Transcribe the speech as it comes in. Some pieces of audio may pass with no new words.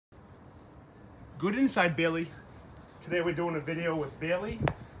Good inside, Bailey. Today we're doing a video with Bailey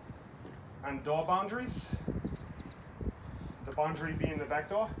on door boundaries. The boundary being the back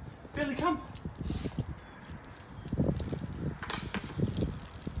door. Bailey, come.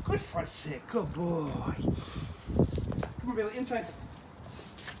 Good front sit, good boy. Come on, Bailey, inside.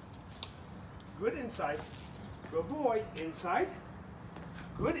 Good inside. Good boy, inside.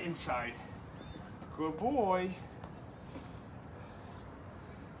 Good inside. Good boy.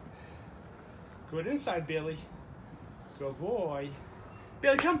 Good inside, Bailey. Good boy.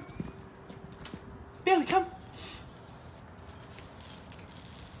 Bailey, come. Bailey, come.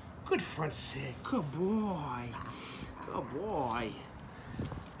 Good front sit. Good boy. Good boy.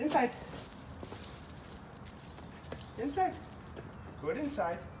 Inside. Inside. Good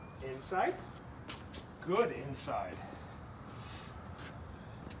inside. Inside. Good inside.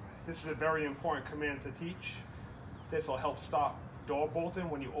 This is a very important command to teach. This will help stop door bolting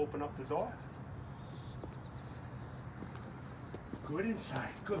when you open up the door. Good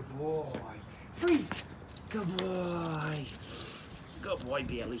inside. Good boy. Free. Good boy. Good boy,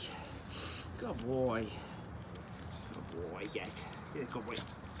 Bailey. Good boy. Good boy. Yes. Yeah, good boy.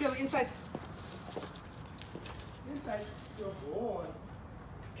 Bailey, inside. Inside. Good boy.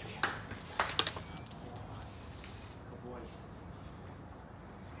 Come here. Good boy.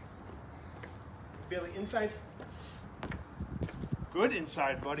 Bailey, inside. Good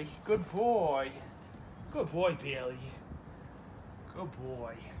inside, buddy. Good boy. Good boy, Bailey. Good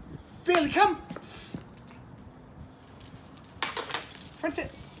boy. Bailey, come! Front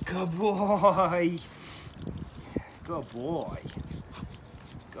sit. Good boy. Good boy.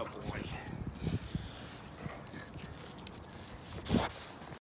 Good boy.